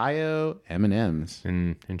 Ohio M&Ms.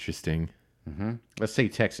 Interesting. Let's say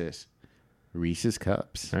Texas. Reese's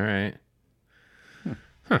Cups. All right.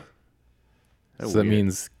 That's So that weird.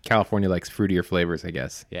 means California likes fruitier flavors, I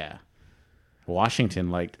guess. Yeah. Washington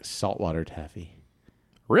liked saltwater taffy.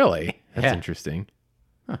 Really? That's Yeah. interesting.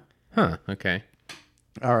 Huh. Okay.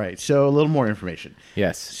 All right. So a little more information.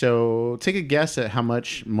 Yes. So take a guess at how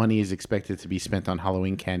much money is expected to be spent on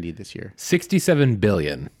Halloween candy this year. 67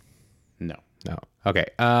 billion. No. No. Okay.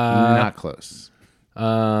 Not close.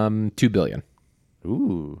 2 billion.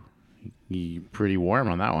 Ooh. You pretty warm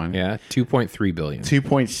on that one. Yeah. 2.3 billion.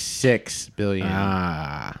 2.6 billion.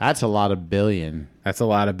 Ah, That's a lot of billion. that's a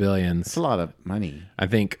lot of billions. That's a lot of money I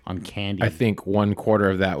think on candy. I think 1/4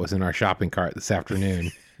 of that was in our shopping cart this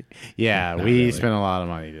afternoon. yeah, we spent a lot of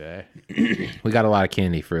money today. We got a lot of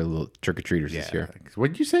candy for little trick-or-treaters this year.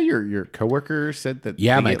 What did you say? Your coworker said that?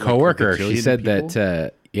 Yeah, they my get, like, a coworker, she gajillion said people?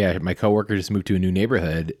 that my coworker just moved to a new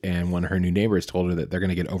neighborhood, and one of her new neighbors told her that they're going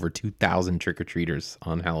to get over 2,000 trick-or-treaters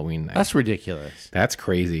on Halloween night. That's ridiculous. That's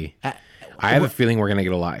crazy. I have a feeling we're going to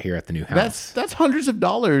get a lot here at the new house. That's hundreds of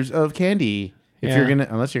dollars of candy. If Yeah. you're gonna,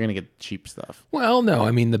 unless you're gonna get cheap stuff. Well, no, I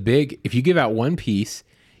mean if you give out one piece,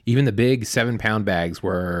 even the big 7-pound bags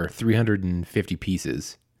were 350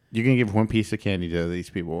 pieces. You're gonna give one piece of candy to these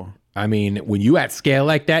people. I mean, when you at scale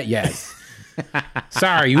like that, yes.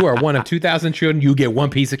 Sorry, you are one of 2,000 children. You get one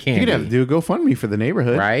piece of You candy, could have to do a GoFundMe for the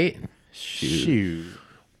neighborhood, right? Shoot.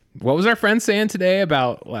 What was our friend saying today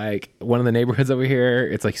about like one of the neighborhoods over here?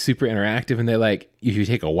 It's like super interactive, and they like if you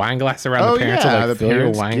take a wine glass around, the parents will like fill your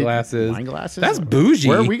wine get glasses. Wine glasses. That's bougie.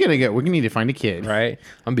 Where are we gonna get? We're gonna need to find a kid. Right?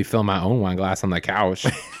 I'm gonna be filling my own wine glass on the couch.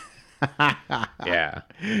 Yeah.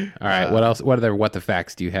 All right. What else? What the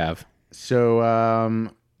facts do you have? So,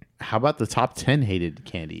 how about the top 10 hated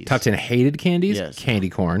candies? Top 10 hated candies? Yes. Candy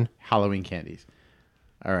corn. Halloween candies.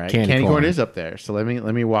 All right. Candy Candy corn corn is up there. So let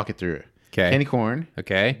me walk it through. Okay. Candy corn.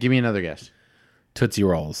 Okay. Give me another guess. Tootsie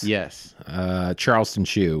Rolls. Yes. Charleston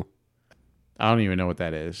Chew. I don't even know what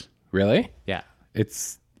that is. Really? Yeah.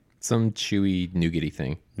 It's some chewy nougaty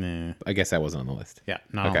thing. Nah. I guess that wasn't on the list. Yeah.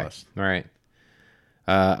 Not on the list. All right.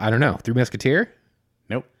 I don't know. Three Musketeer?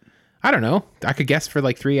 Nope. I don't know. I could guess for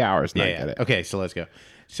like 3 hours. And Yeah. not get it. Okay. So let's go.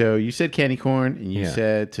 So you said candy corn and you Yeah.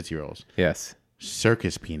 said Tootsie Rolls. Yes.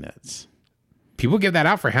 Circus peanuts. People give that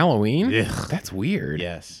out for Halloween? Ugh. That's weird.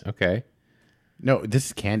 Yes. Okay. No, this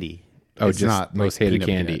is candy. Oh, It's just not most like hated peanut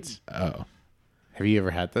candy. peanuts. Oh. Have you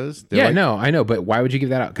ever had those? They're Yeah, like- no, I know, but why would you give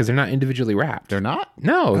that out? Because they're not individually wrapped. They're not?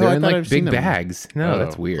 No, Oh, they're I in thought like I've seen big them. bags. No,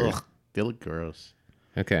 that's Oh, weird. ugh, they look gross.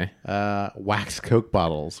 Okay. Wax Coke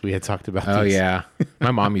bottles. We had talked about Oh these. yeah,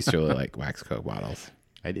 my mom used to really like wax Coke bottles.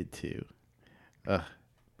 I did too.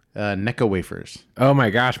 Necco wafers. Oh my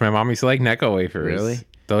gosh, my mom used to like Necco wafers. Really?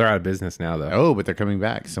 They're out of business now though. Oh, but they're coming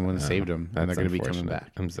back. Someone saved them, and That's they're going to be coming unfortunate.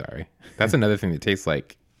 back. I'm sorry. That's another thing that tastes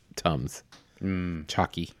like Tums.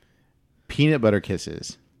 Chalky. Peanut butter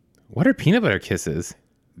kisses. What are peanut butter kisses?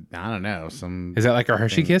 I don't know. Is that like a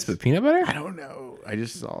Hershey kiss with peanut butter? I don't know. I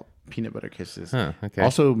just saw peanut butter kisses. Huh, okay.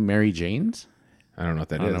 Also, Mary Jane's. I don't know what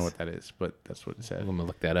that I is. don't know what that is, but that's what it said. I'm gonna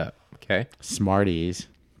look that up. Okay. Smarties.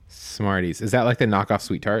 Smarties. Is that like the knockoff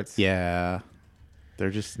Sweet Tarts? Yeah. They're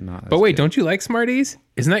just not. But wait, don't you like Smarties?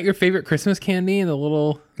 Isn't that your favorite Christmas candy? The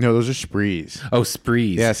little No, those are Sprees. Oh,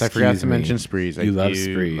 Sprees. Yes, I forgot Excuse to me. mention Sprees. You love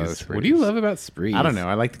do Sprees. love What do you love about Sprees? I don't know.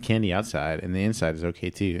 I like the candy outside, and the inside is okay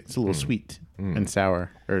too. It's a little sweet and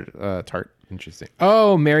sour or tart. Interesting.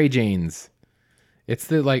 Oh, Mary Jane's. It's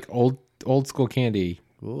the like old school candy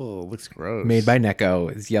Oh, looks gross. made by Necco.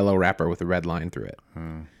 It's yellow wrapper with a red line through it.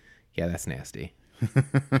 Yeah, that's nasty.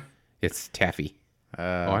 It's taffy.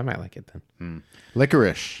 I might like it then.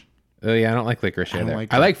 Licorice. Oh yeah, I don't like licorice either.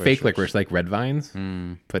 like I like licorice. fake licorice, like red vines,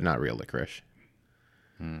 but not real licorice.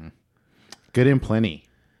 Good and plenty.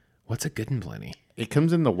 What's a good and plenty? It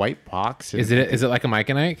comes in the white box. and- Is it like a Mike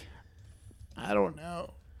and Ike? I don't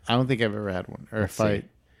know. I don't think I've ever had one. Or if see. I.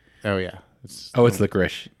 Oh yeah. It's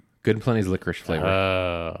Licorice. Good and plenty's licorice flavor.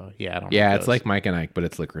 yeah. I don't. yeah, like it's those. like Mike and Ike, but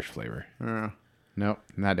it's licorice flavor. Nope,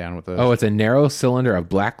 not down with those. Oh, it's a narrow cylinder of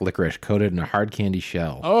black licorice coated in a hard candy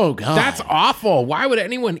shell. Oh god. That's awful. Why would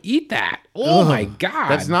anyone eat that? Oh my god.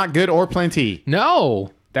 That's not good or plenty.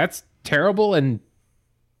 No, that's terrible and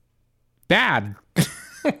bad.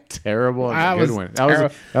 Terrible. And That a good was one.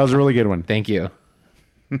 That was a really good one. Thank you.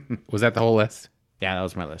 Was that the whole list? Yeah, that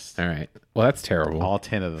was my list. All right. Well, that's terrible. All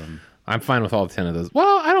 10 of them. I'm fine with all 10 of those.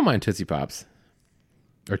 Well, I don't mind Tootsie Pops.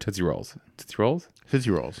 Or Tootsie Rolls. Tootsie Rolls?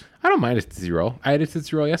 Tootsie Rolls. I don't mind a Tootsie Roll. I had a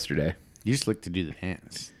Tootsie Roll yesterday. You just like to do the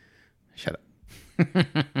dance. Shut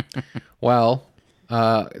up. Well,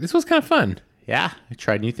 this was kind of fun. Yeah, I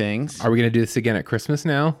tried new things. Are we going to do this again at Christmas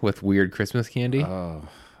now with weird Christmas candy? Oh,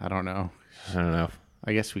 I don't know. I don't know.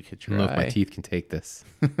 I guess we could I try. don't know if my teeth can take this.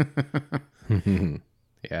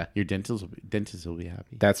 Yeah, Your dentists will be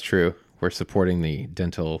happy. that's true. We're supporting the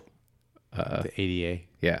dental. The ADA.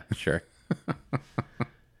 Yeah, sure.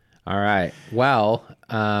 All right. Well,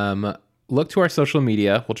 look to our social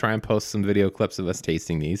media. We'll try and post some video clips of us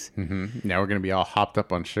tasting these. Now we're gonna be all hopped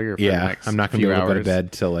up on sugar. For the Yeah, next I'm not going to few be able to go to hours.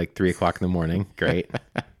 bed till like 3:00 in the morning. Great.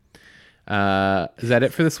 Is that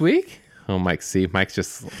it for this week? Oh, Mike's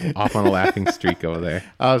just off on a laughing streak over there.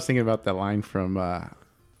 I was thinking about that line from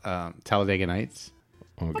Talladega Nights.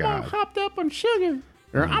 Oh I'm all God. hopped up on sugar,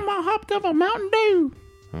 or I'm all hopped up on Mountain Dew.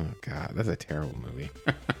 Oh God, that's a terrible movie.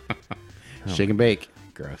 Shake and bake.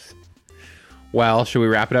 Gross. Well, should we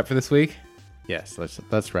wrap it up for this week? Yes,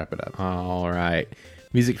 let's wrap it up. All right.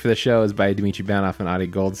 Music for the show is by Dimitri Banoff and Adi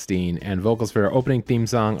Goldstein, and vocals for our opening theme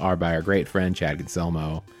song are by our great friend Chad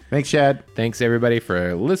Conselmo. Thanks, Chad. Thanks everybody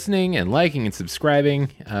for listening and liking and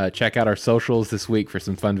subscribing. Check out our socials this week for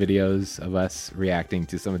some fun videos of us reacting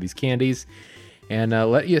to some of these candies, and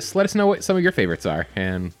let us know what some of your favorites are,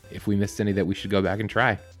 and if we missed any that we should go back and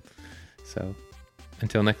try. So,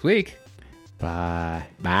 until next week. Bye.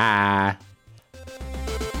 Bye.